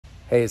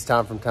Hey, it's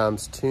Tom from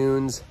Tom's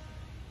Toons.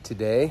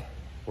 Today,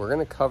 we're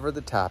gonna cover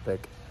the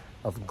topic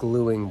of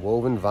gluing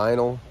woven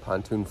vinyl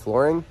pontoon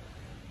flooring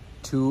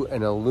to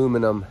an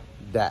aluminum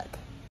deck.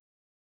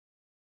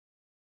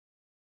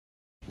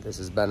 This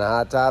has been a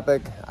hot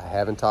topic. I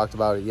haven't talked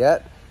about it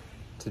yet.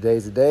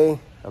 Today's the day.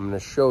 I'm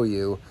gonna show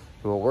you,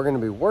 and what we're gonna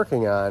be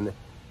working on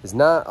is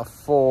not a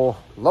full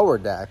lower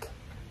deck,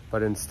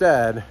 but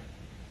instead,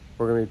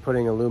 we're gonna be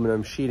putting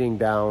aluminum sheeting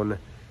down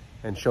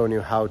and showing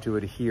you how to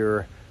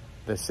adhere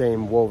the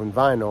same woven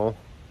vinyl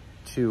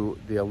to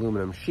the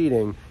aluminum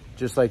sheeting,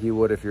 just like you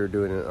would if you're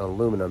doing an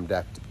aluminum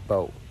decked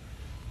boat.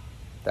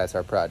 That's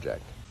our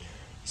project.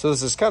 So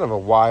this is kind of a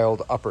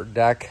wild upper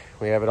deck.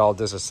 We have it all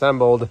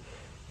disassembled,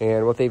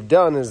 and what they've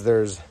done is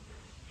there's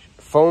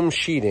foam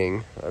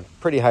sheeting, a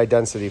pretty high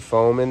density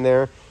foam in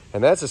there,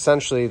 and that's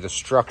essentially the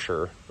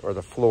structure or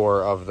the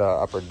floor of the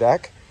upper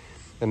deck.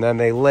 And then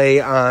they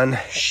lay on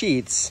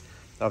sheets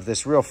of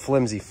this real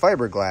flimsy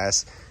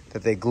fiberglass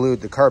that they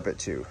glued the carpet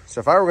to.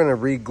 So if I were gonna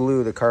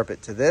re-glue the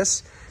carpet to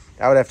this,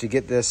 I would have to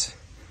get this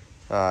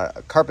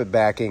carpet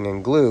backing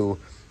and glue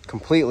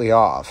completely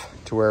off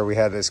to where we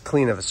had as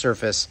clean of a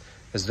surface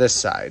as this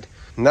side.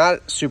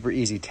 Not super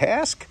easy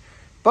task,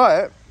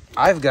 but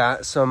I've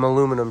got some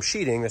aluminum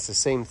sheeting that's the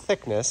same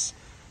thickness.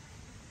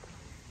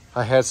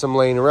 I had some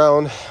laying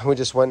around. We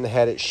just went and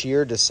had it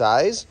sheared to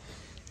size.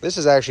 This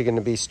is actually gonna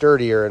be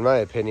sturdier in my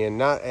opinion,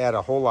 not add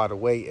a whole lot of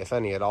weight, if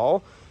any at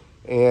all.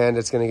 And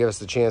it's going to give us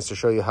the chance to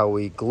show you how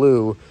we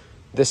glue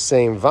this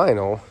same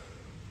vinyl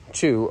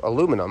to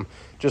aluminum,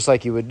 just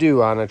like you would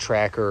do on a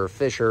tracker or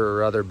fisher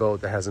or other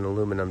boat that has an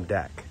aluminum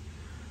deck.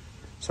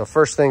 So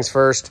first things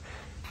first,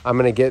 I'm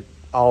going to get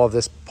all of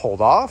this pulled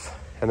off,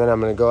 and then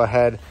I'm going to go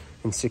ahead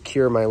and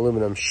secure my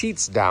aluminum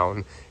sheets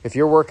down. If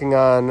you're working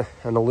on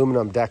an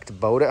aluminum decked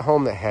boat at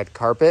home that had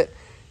carpet,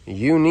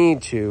 you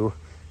need to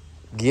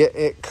get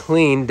it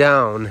cleaned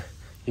down.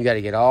 You got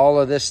to get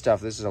all of this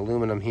stuff. This is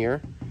aluminum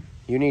here.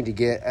 You need to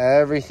get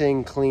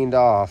everything cleaned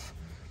off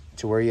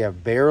to where you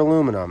have bare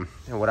aluminum.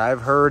 And what I've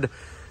heard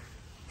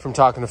from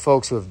talking to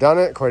folks who have done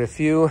it, quite a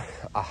few,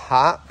 a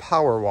hot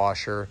power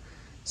washer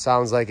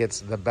sounds like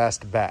it's the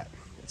best bet.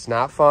 It's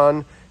not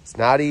fun, it's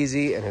not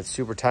easy, and it's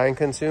super time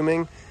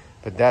consuming,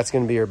 but that's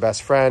gonna be your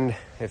best friend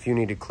if you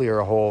need to clear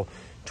a whole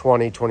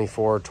 20,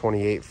 24,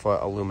 28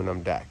 foot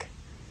aluminum deck.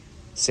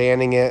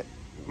 Sanding it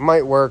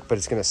might work, but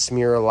it's gonna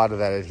smear a lot of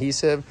that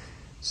adhesive.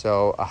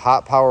 So a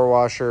hot power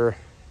washer,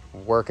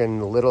 working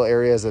little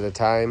areas at a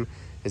time,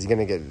 is going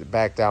to get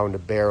back down to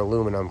bare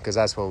aluminum, because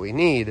that's what we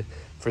need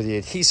for the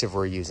adhesive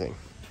we're using.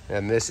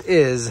 And this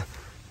is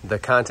the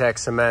contact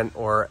cement,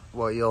 or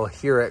what you'll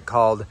hear it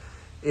called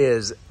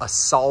is a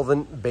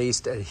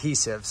solvent-based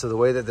adhesive. So the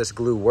way that this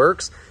glue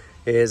works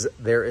is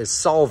there is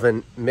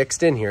solvent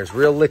mixed in here. It's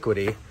real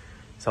liquidy.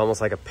 It's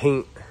almost like a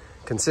paint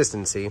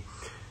consistency.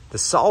 The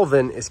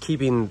solvent is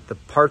keeping the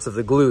parts of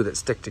the glue that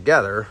stick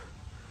together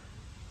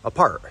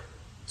apart.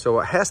 So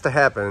what has to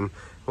happen,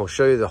 we'll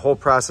show you the whole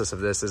process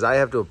of this, is I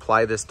have to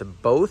apply this to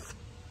both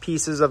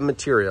pieces of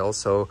material,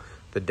 so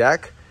the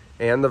deck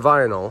and the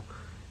vinyl,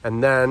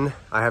 and then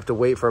I have to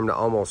wait for them to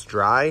almost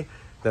dry.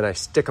 Then I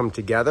stick them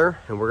together,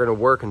 and we're gonna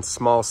work in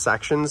small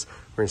sections.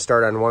 We're gonna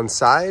start on one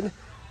side,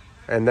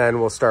 and then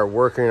we'll start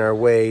working our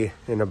way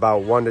in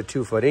about 1 to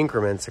 2 foot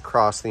increments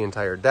across the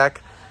entire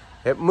deck.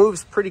 It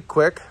moves pretty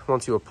quick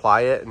once you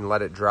apply it and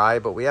let it dry,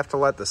 but we have to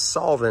let the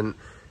solvent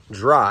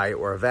dry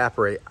or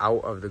evaporate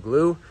out of the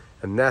glue,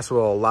 and that's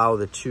what will allow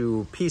the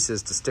two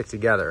pieces to stick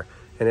together.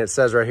 And it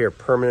says right here,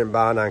 permanent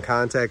bond on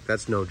contact.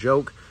 That's no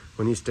joke.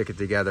 When you stick it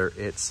together,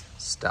 it's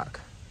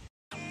stuck.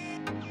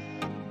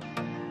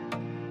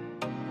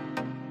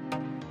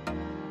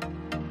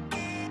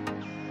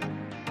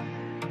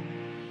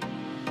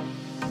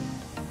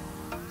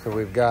 So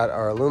we've got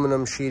our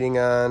aluminum sheeting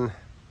on.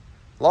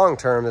 Long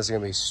term, this is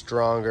gonna be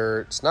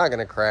stronger. It's not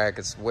gonna crack.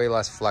 It's way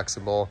less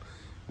flexible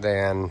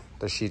than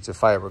the sheets of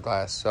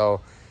fiberglass.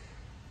 So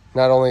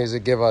not only does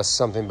it give us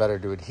something better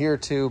to adhere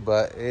to,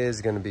 but it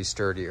is going to be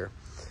sturdier.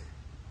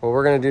 What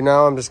we're going to do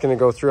now, I'm just going to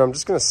go through, I'm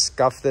just going to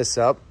scuff this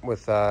up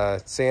with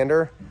a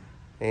sander,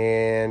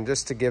 and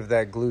just to give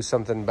that glue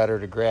something better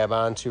to grab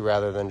onto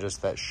rather than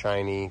just that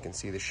shiny, you can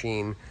see the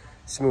sheen,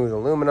 smooth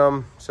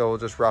aluminum. So we'll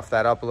just rough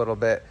that up a little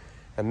bit,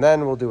 and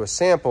then we'll do a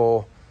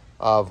sample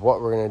of what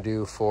we're going to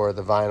do for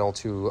the vinyl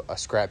to a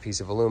scrap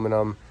piece of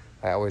aluminum.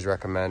 I always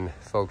recommend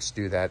folks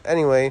do that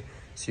anyway,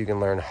 so you can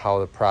learn how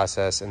the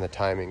process and the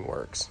timing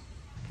works.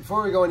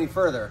 Before we go any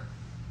further,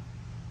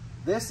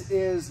 this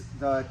is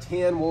the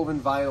tan woven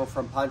vinyl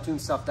from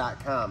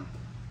pontoonstuff.com.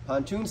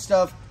 Pontoon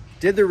Stuff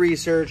did the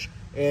research,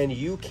 and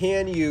you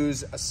can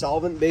use a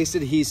solvent-based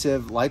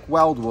adhesive like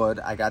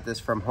Weldwood. I got this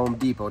from Home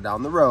Depot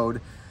down the road.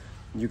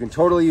 You can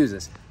totally use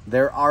this.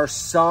 There are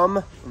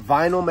some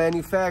vinyl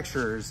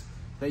manufacturers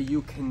that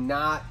you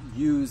cannot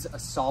use a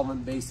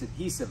solvent-based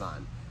adhesive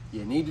on.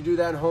 You need to do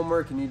that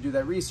homework, you need to do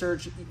that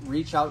research,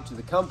 reach out to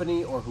the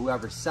company or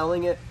whoever's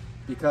selling it,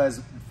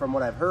 because from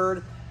what I've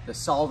heard, the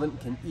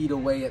solvent can eat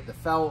away at the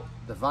felt,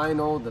 the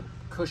vinyl, the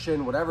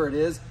cushion, whatever it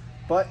is.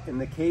 But in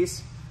the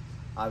case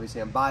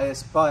Obviously I'm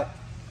biased, but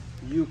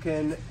you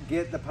can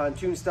get the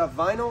Pontoon stuff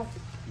vinyl,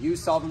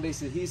 use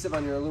solvent-based adhesive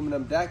on your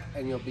aluminum deck,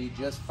 and you'll be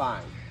just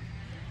fine.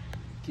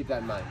 Keep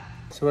that in mind.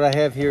 So what I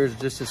have here is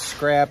just a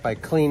scrap. I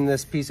cleaned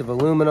this piece of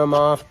aluminum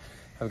off.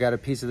 I've got a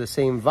piece of the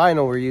same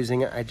vinyl we're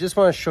using. I just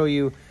want to show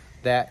you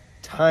that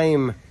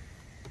time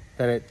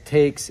that it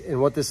takes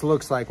and what this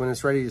looks like when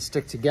it's ready to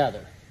stick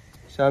together.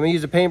 So I'm gonna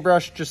use a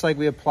paintbrush just like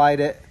we applied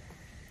it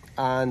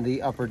on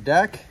the upper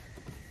deck.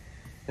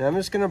 And I'm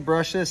just gonna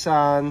brush this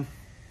on.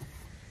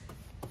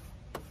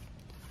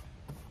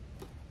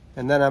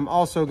 And then I'm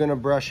also gonna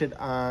brush it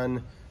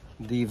on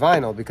the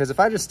vinyl, because if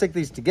I just stick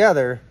these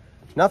together,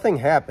 nothing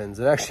happens.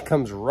 It actually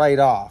comes right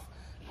off.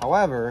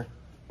 However,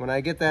 when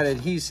I get that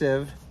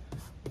adhesive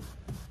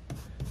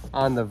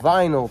on the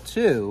vinyl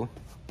too,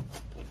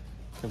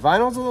 the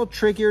vinyl's a little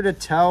trickier to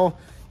tell.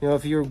 You know,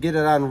 if you get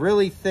it on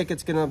really thick,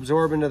 it's gonna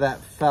absorb into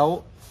that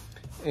felt,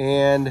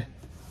 and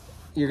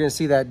you're gonna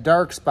see that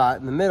dark spot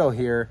in the middle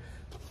here.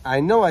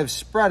 I know I've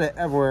spread it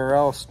everywhere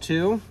else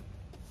too,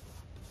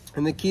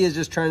 and the key is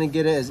just trying to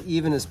get it as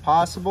even as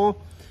possible.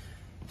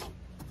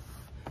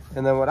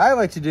 And then what I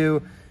like to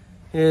do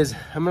is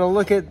I'm gonna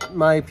look at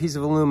my piece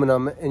of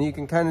aluminum, and you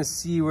can kind of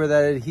see where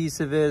that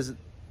adhesive is. I'm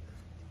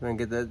gonna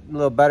get that a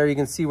little better. You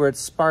can see where it's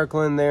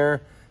sparkling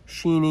there,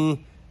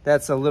 sheeny.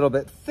 That's a little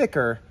bit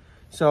thicker.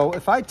 So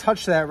if I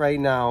touch that right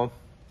now,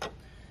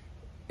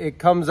 it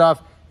comes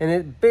off and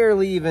it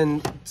barely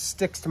even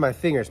sticks to my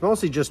finger. It's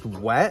mostly just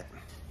wet.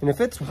 And if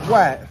it's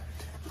wet,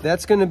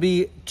 that's gonna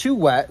be too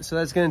wet. So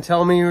that's gonna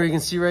tell me, where you can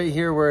see right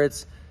here where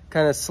it's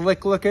kind of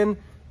slick looking.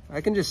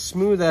 I can just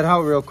smooth that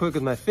out real quick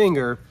with my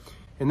finger,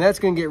 and that's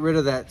gonna get rid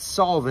of that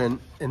solvent,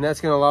 and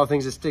that's gonna allow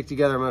things to stick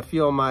together. I'm gonna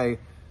feel my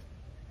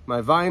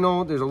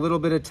vinyl. There's a little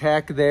bit of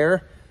tack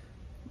there.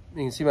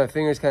 You can see my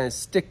fingers kind of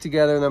stick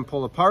together and then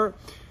pull apart.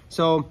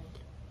 So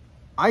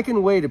I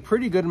can wait a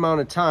pretty good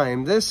amount of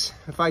time. This,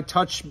 if I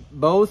touch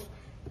both,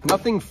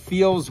 nothing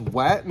feels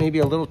wet, maybe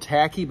a little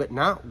tacky, but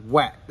not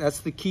wet. That's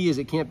the key, is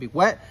it can't be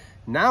wet.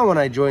 Now when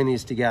I join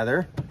these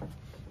together,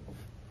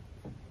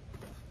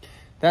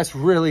 that's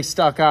really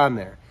stuck on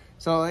there.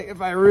 So like,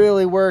 if I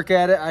really work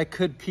at it, I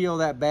could peel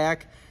that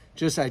back.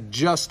 I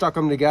just stuck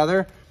them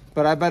together.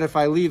 But I bet if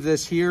I leave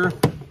this here,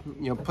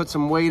 you know, put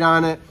some weight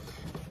on it,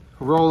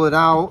 roll it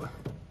out,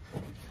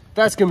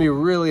 that's gonna be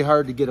really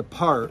hard to get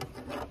apart.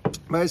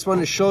 But I just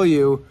wanted to show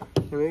you,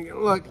 I mean,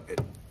 look,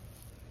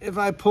 if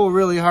I pull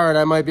really hard,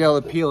 I might be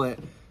able to peel it.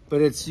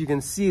 But it's, you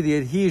can see the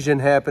adhesion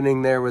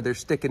happening there where they're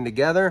sticking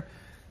together.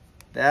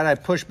 That I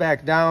push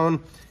back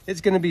down,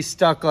 it's gonna be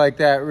stuck like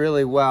that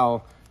really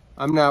well.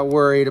 I'm not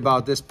worried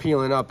about this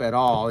peeling up at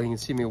all. You can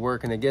see me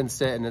working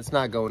against it, and it's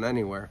not going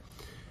anywhere.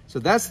 So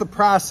that's the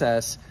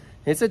process.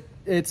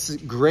 It's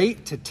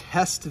great to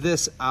test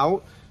this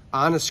out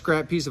on a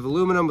scrap piece of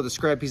aluminum with a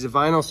scrap piece of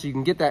vinyl, so you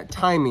can get that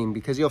timing,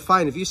 because you'll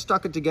find if you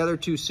stuck it together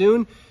too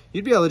soon,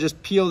 you'd be able to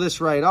just peel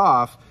this right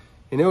off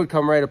and it would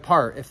come right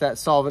apart if that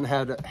solvent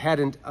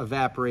hadn't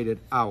evaporated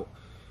out.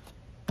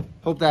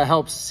 Hope that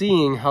helps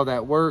seeing how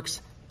that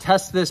works.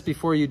 Test this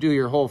before you do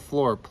your whole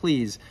floor.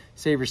 Please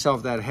save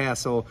yourself that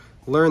hassle.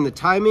 Learn the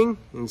timing,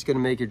 and it's gonna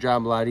make your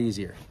job a lot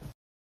easier.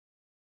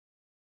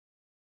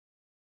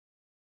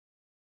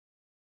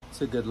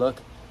 It's a good look.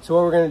 So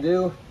what we're gonna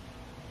do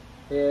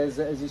is,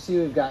 as you see,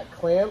 we've got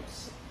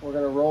clamps. We're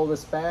gonna roll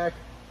this back.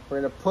 We're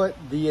gonna put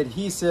the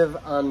adhesive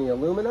on the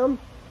aluminum,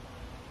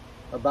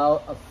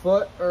 about a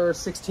foot or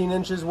 16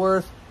 inches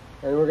worth.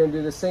 And we're gonna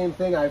do the same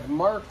thing. I've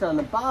marked on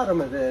the bottom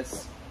of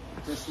this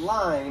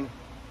line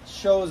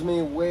shows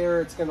me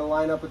where it's gonna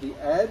line up with the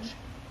edge.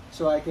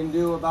 So I can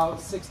do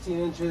about 16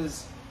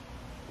 inches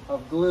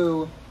of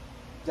glue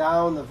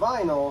down the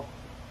vinyl,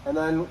 and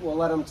then we'll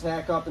let them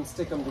tack up and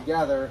stick them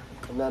together,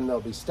 and then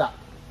they'll be stuck.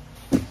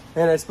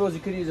 And I suppose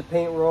you could use a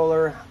paint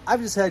roller.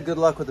 I've just had good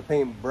luck with the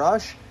paint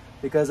brush,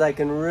 because I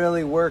can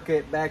really work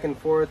it back and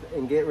forth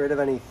and get rid of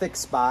any thick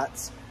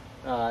spots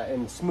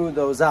and smooth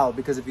those out.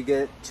 Because if you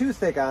get too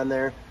thick on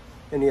there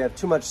and you have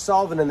too much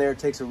solvent in there, it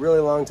takes a really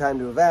long time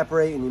to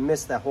evaporate, and you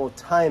miss that whole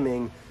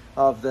timing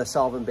of the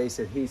solvent-based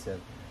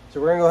adhesive. So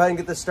we're gonna go ahead and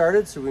get this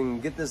started so we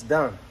can get this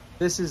done.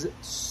 This is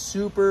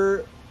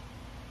super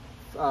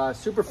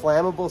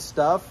flammable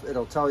stuff.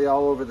 It'll tell you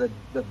all over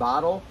the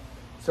bottle.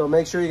 So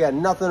make sure you got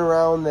nothing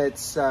around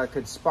that's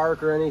could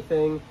spark or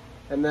anything.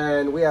 And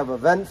then we have a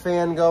vent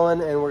fan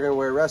going, and we're gonna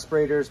wear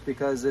respirators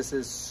because this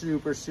is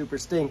super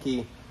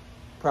stinky.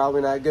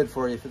 Probably not good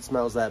for you if it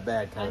smells that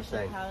bad, kind of thing.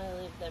 I should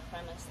probably leave the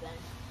premise then.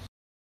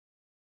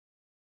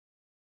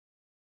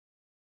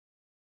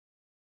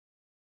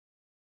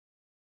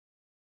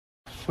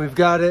 We've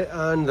got it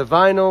on the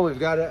vinyl, we've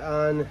got it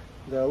on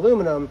the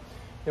aluminum,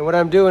 and what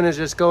I'm doing is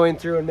just going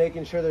through and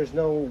making sure there's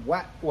no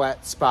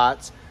wet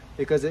spots,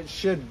 because it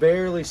should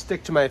barely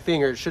stick to my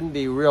finger. It shouldn't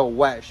be real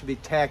wet, it should be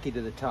tacky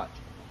to the touch.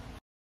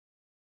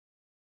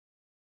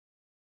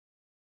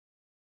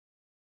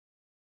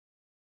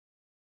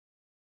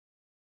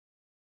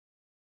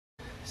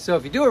 So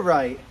if you do it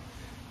right,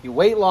 you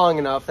wait long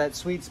enough, that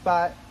sweet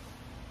spot,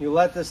 you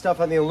let the stuff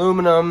on the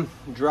aluminum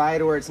dry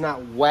to where it's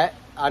not wet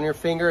on your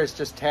finger, it's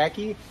just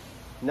tacky.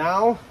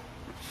 Now,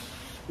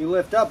 you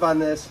lift up on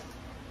this,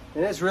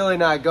 and it's really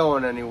not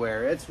going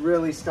anywhere. It's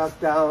really stuck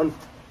down.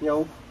 You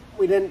know,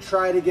 we didn't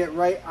try to get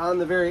right on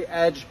the very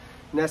edge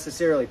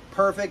necessarily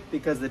perfect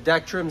because the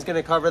deck trim is going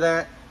to cover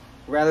that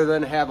rather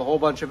than have a whole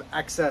bunch of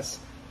excess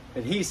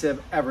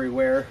adhesive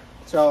everywhere.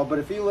 So, but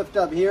if you lift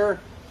up here,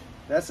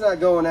 that's not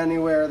going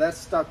anywhere. That's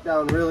stuck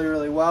down really,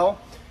 really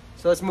well.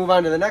 So let's move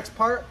on to the next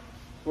part.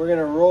 We're going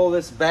to roll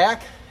this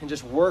back and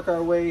just work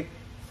our way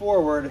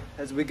forward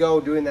as we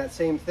go, doing that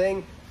same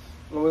thing.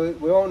 We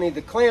won't need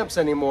the clamps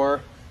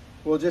anymore.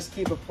 We'll just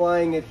keep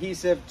applying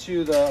adhesive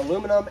to the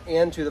aluminum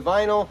and to the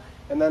vinyl,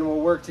 and then we'll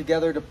work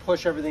together to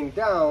push everything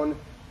down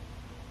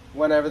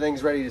when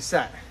everything's ready to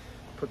set.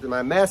 Put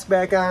my mask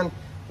back on.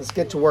 Let's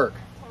get to work.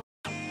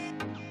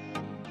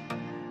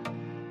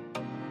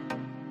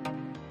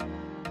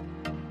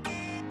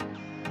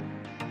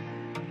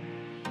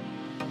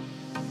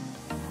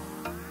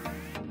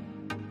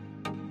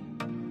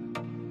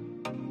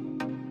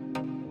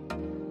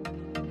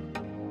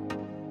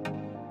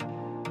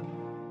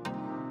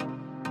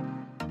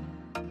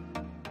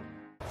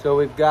 So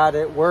we've got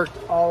it worked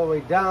all the way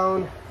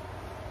down.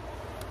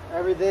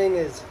 Everything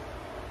is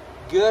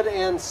good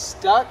and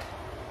stuck.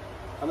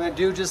 I'm gonna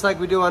do just like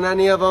we do on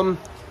any of them.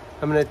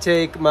 I'm gonna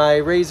take my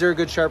razor,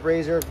 good sharp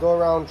razor, go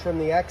around, trim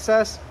the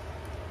excess.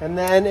 And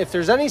then if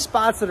there's any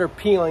spots that are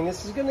peeling,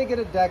 this is gonna get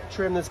a deck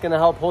trim that's gonna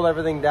help hold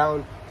everything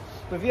down.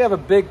 But if you have a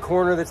big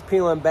corner that's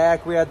peeling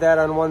back, we had that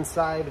on one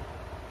side,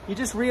 you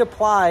just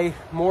reapply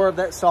more of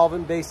that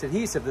solvent-based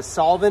adhesive. The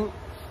solvent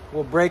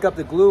will break up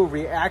the glue,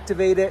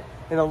 reactivate it,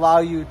 and allow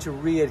you to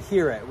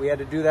re-adhere it. We had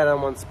to do that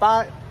on one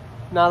spot.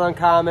 Not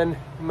uncommon.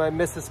 You might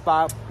miss a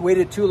spot.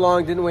 Waited too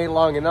long, didn't wait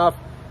long enough.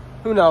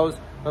 Who knows?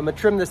 I'm gonna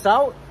trim this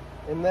out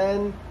and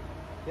then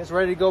it's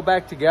ready to go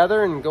back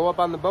together and go up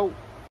on the boat.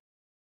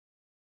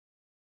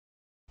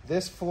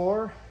 This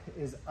floor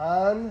is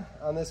on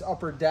this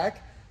upper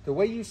deck. The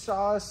way you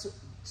saw us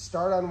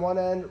start on one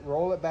end,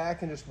 roll it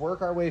back, and just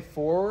work our way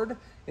forward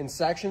in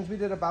sections. We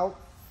did about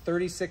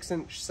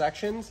 36-inch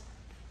sections.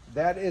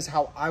 That is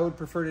how I would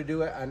prefer to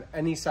do it on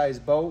any size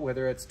boat,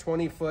 whether it's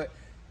 20 foot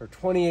or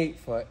 28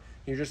 foot.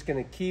 You're just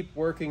gonna keep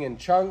working in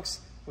chunks.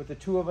 With the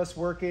two of us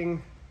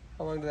working,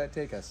 how long did that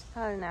take us?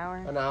 About an hour.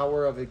 An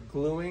hour of it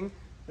gluing.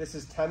 This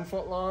is 10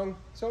 foot long,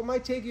 so it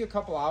might take you a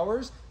couple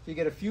hours. If you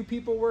get a few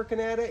people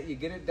working at it, you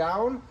get it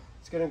down,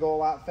 it's gonna go a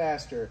lot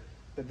faster.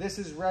 But this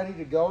is ready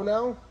to go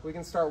now. We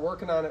can start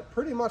working on it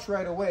pretty much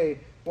right away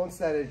once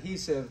that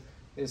adhesive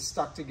is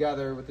stuck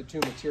together with the two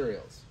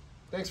materials.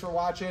 Thanks for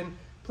watching.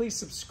 Please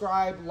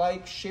subscribe,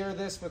 like, share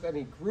this with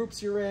any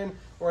groups you're in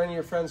or any of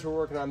your friends who are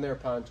working on their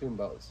pontoon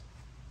boats.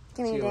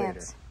 Give me See a you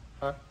dance.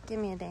 Later. Huh? Give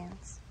me a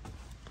dance.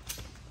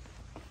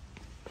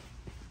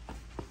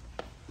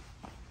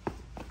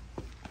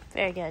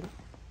 Very good.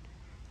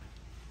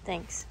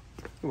 Thanks.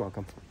 You're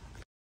welcome.